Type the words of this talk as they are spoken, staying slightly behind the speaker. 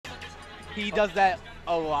He does that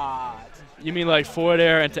a lot. You mean like forward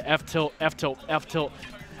air into F tilt, F tilt, F tilt,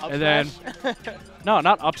 Up and then smash? no,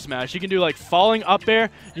 not up smash. You can do like falling up air.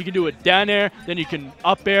 You can do a down air, then you can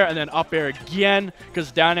up air and then up air again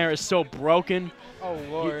because down air is so broken. Oh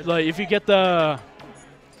lord. Like if you get the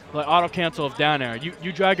auto cancel of down air,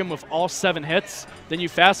 you drag him with all 7 hits, then you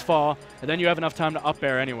fast fall, and then you have enough time to up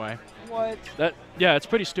air anyway. What? Yeah, it's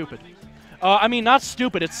pretty stupid. I mean, not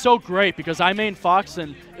stupid. It's so great because I main Fox,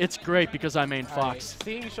 and it's great because I main Fox. Right.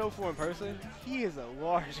 Seeing Shofu in person, he is a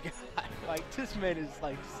large guy. Like this man is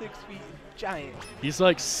like 6 feet giant. He's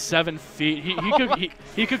like 7 feet.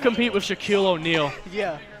 He could compete with Shaquille O'Neal.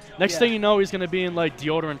 Yeah. Next thing you know, he's gonna be in like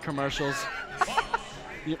deodorant commercials.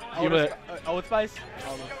 Old Spice?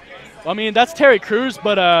 I mean, that's Terry Crews,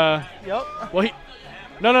 but Yep. well,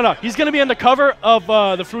 no. He's gonna be on the cover of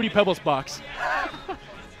the Fruity Pebbles box.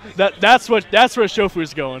 That's where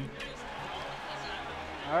Shofu's going.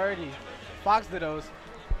 Alrighty. Fox Dittos.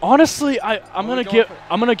 Honestly, I'm gonna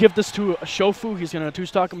give this to Shofu. He's gonna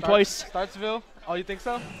 2-stock him twice. Startsville? Oh, you think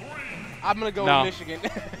so? I'm gonna go with Michigan.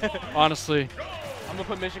 Honestly. I'm gonna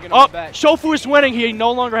put Michigan on the back. Shofu is winning. He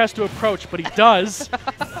no longer has to approach, but he does.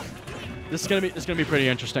 This is gonna be pretty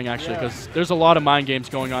interesting actually, because there's a lot of mind games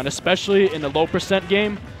going on, especially in the low percent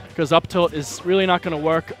game, because up tilt is really not gonna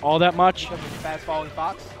work all that much. Because of fast falling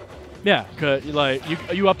Fox. Yeah, cause like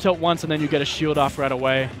you up tilt once and then you get a shield off right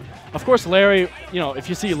away. Of course, Larry, if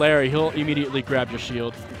you see Larry, he'll immediately grab your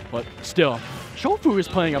shield. But still, Shofu is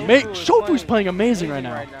playing playing amazing right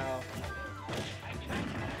now.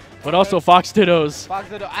 But also Fox Dittos. Fox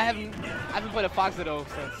Ditto. I haven't played a Fox Ditto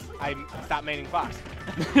since I stopped maining Fox.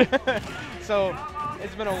 So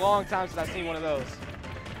it's been a long time since I've seen one of those.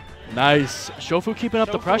 Nice. Shofu keeping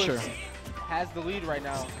up the pressure. Has the lead right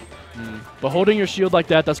now. But holding your shield like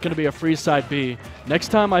that, that's going to be a free side B. Next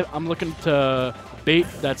time I'm looking to bait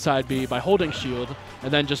that side B by holding shield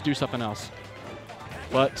and then just do something else.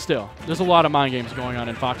 But still, there's a lot of mind games going on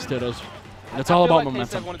in Fox Dittos. It's all about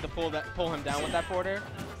momentum. Ksev wanted to pull him down with that forward air,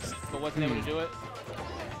 but wasn't able to do it.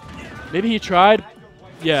 Maybe he tried.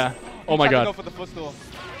 Yeah. Oh my God. Go for the footstool.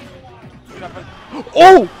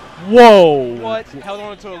 Oh! Whoa! What? Held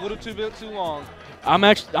on to a little too long.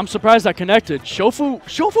 I'm surprised that connected.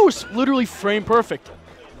 Shofu is literally frame perfect.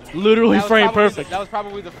 Literally frame perfect. That was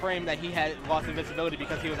probably the frame that he had lost invincibility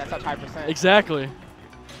because he was at such high percent. Exactly.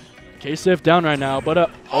 Ksev down right now, but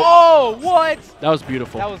oh, what? That was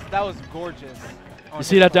beautiful. That was gorgeous. You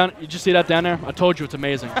see that down? You just see that down there? I told you it's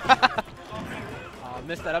amazing.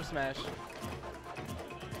 Missed that up smash.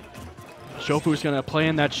 Shofu's gonna play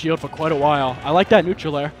in that shield for quite a while. I like that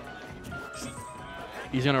neutral air.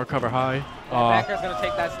 He's gonna recover high. Backer's gonna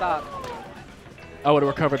take that stock. I would have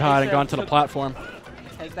recovered high and gone to the platform.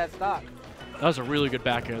 Take that stock. That was a really good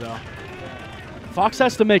back air though. Fox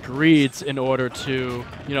has to make reads in order to,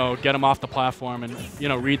 get him off the platform and,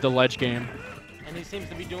 read the ledge game. And he seems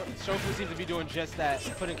to be doing, Shofu seems to be doing just that.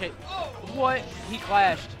 Putting what? He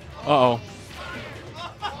clashed. Uh-oh.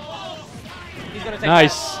 He's gonna take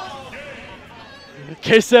nice.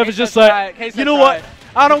 Ksev is just like, you know what?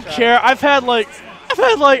 I don't care. I've had a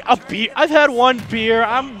beer. I've had one beer.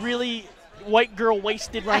 I'm really white girl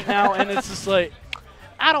wasted right now, and it's just like,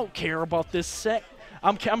 I don't care about this set.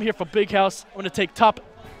 I'm here for Big House. I'm gonna take top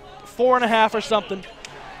 4.5 or something.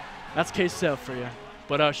 That's Ksev for you.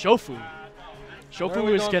 But Shofu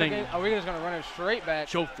is getting. Are we just gonna run it straight back?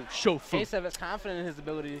 Shofu. Ksev is confident in his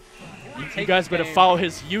ability. You guys better follow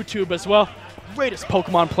his YouTube as well. Greatest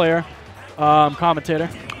Pokemon player, commentator.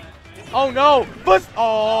 Oh no!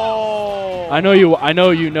 Oh! I know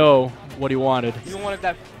you know what he wanted. He wanted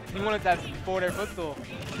that forward air footstool.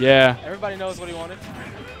 Yeah. Everybody knows what he wanted.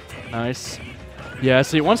 Nice. Yeah,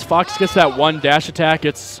 see, once Fox gets that one dash attack,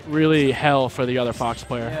 it's really hell for the other Fox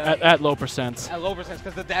player at low percents. At low percents,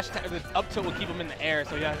 because the dash attack, the up tilt will keep him in the air,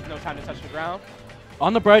 so he has no time to touch the ground.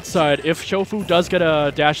 On the bright side, if Shofu does get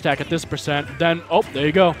a dash attack at this percent, then, there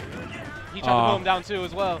you go. He tried to pull him down too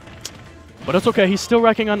as well. But it's okay, he's still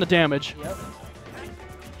wrecking on the damage. Yep.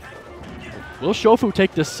 Will Shofu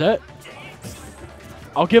take this set?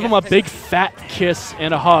 I'll give him a big fat kiss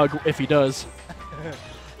and a hug if he does.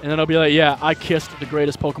 And then I'll be like, yeah, I kissed the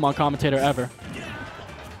greatest Pokemon commentator ever.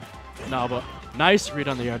 No, but nice read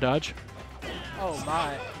on the air dodge. Oh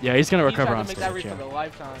my. Yeah, he's gonna recover on stage. That read for the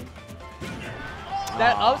lifetime.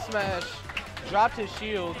 That up smash dropped his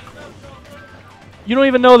shield. You don't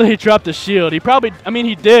even know that he dropped the shield. He probably,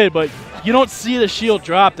 he did, but you don't see the shield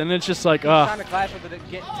dropped, and it's just like, trying to clash with it.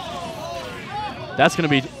 That's gonna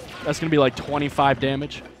be like 25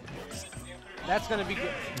 damage. That's gonna be good.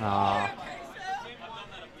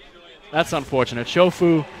 That's unfortunate.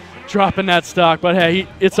 Shofu dropping that stock, but hey,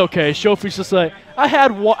 it's okay. Shofu's just like, I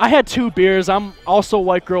had 2 beers. I'm also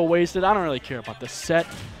white girl wasted. I don't really care about this set.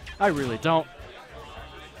 I really don't.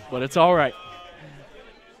 But it's all right.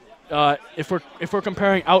 If we're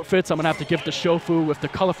comparing outfits, I'm gonna have to give the Shofu with the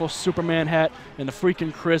colorful Superman hat and the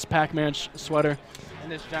freaking Chris Pac-Man sweater.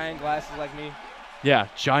 And this giant glasses like me. Yeah,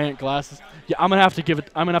 giant glasses. Yeah, I'm gonna have to give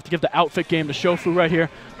the outfit game to Shofu right here.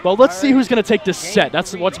 Well, let's see who's gonna take this set.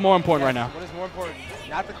 That's what's more important right now. What is more important?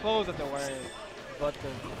 Not the clothes that they're wearing, but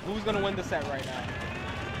who's gonna win the set right now.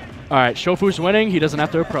 All right, Shofu's winning. He doesn't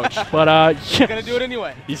have to approach, but he's gonna do it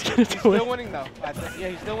anyway. He's gonna do it. He's still winning though. Yeah,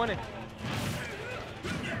 he's still winning.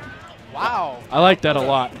 Wow. I like that a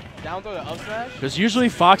lot. Down throw to up smash? Because usually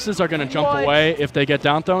Foxes are going to jump away if they get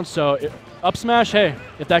down thrown. So up smash, hey,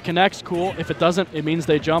 if that connects, cool. If it doesn't, it means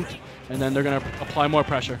they jumped, and then they're going to apply more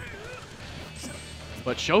pressure.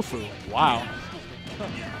 But Shofu, wow.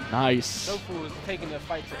 Nice. Shofu is taking the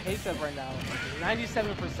fight to Ksev right now.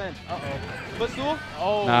 97%. Uh-oh. Footstool?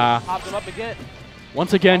 Oh, popped him up again.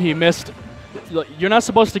 Once again, he missed. You're not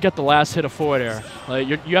supposed to get the last hit of forward air. Like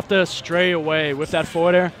you have to stray away with that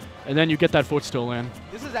forward air, and then you get that footstool in.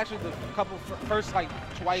 This is actually the first like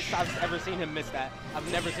twice I've ever seen him miss that.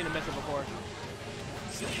 I've never seen him miss it before.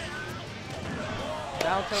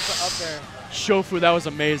 Down tilt to up there. Shofu, that was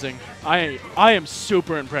amazing. I am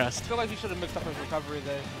super impressed. I feel like he should have mixed up his recovery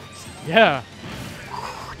there. Yeah.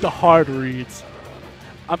 The hard reads.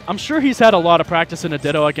 I'm sure he's had a lot of practice in a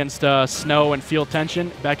ditto against Snow and Field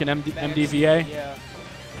Tension back in MDVA. Yeah.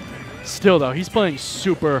 Still, though, he's playing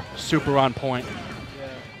super, super on point. Yeah.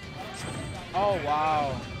 Oh,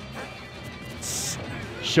 wow.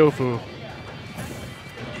 Shofu.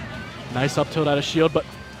 Nice up tilt out of shield, but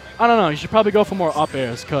I don't know. You should probably go for more up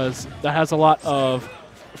airs because that has a lot of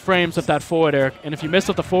frames with that forward air. And if you miss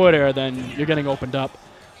with the forward air, then you're getting opened up.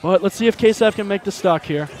 But let's see if Ksev can make the stock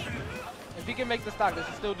here. If he can make the stock, this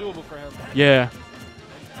is still doable for him. Yeah.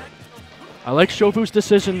 I like Shofu's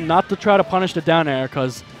decision not to try to punish the down air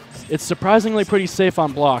because it's surprisingly pretty safe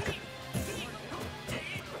on block.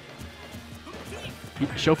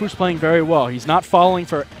 Shofu's playing very well. He's not falling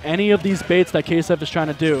for any of these baits that Ksev is trying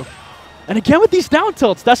to do. And again with these down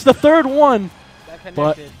tilts, that's the third one.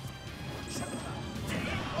 But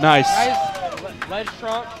nice. Nice ledge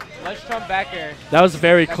trump back air. That was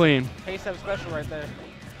very clean. Ksev special right there.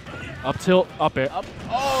 Up tilt, up air.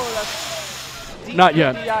 Oh, that's deep not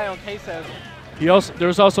yet. DI on Ksev.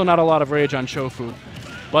 There's also not a lot of rage on Shofu,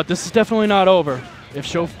 but this is definitely not over. If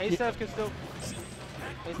Shofu, Ksev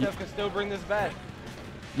can still bring this back.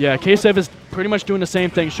 Yeah, Ksev is pretty much doing the same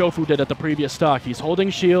thing Shofu did at the previous stock. He's holding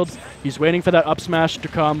shield, he's waiting for that up smash to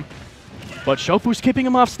come, but Shofu's keeping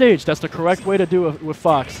him off stage. That's the correct way to do it with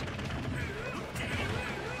Fox.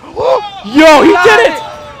 Yo, he did it!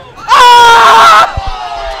 Ah!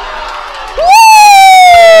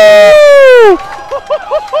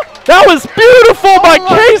 That was beautiful by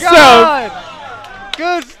Ksev!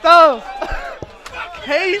 Good stuff!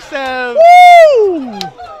 Ksev! Woo!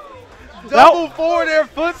 Double forward air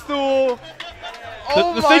footstool!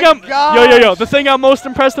 Oh the thing The thing I'm most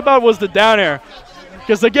impressed about was the down air.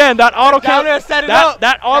 Because again, that auto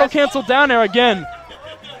cancel down air again.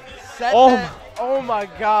 Oh my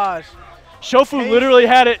gosh. Shofu literally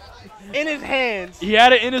had it in his hands. He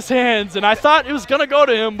had it in his hands, and I thought it was gonna go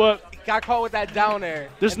to him, but got caught with that down air.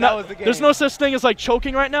 There's no such thing as like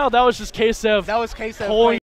choking right now. That was just Ksev. That was Ksev.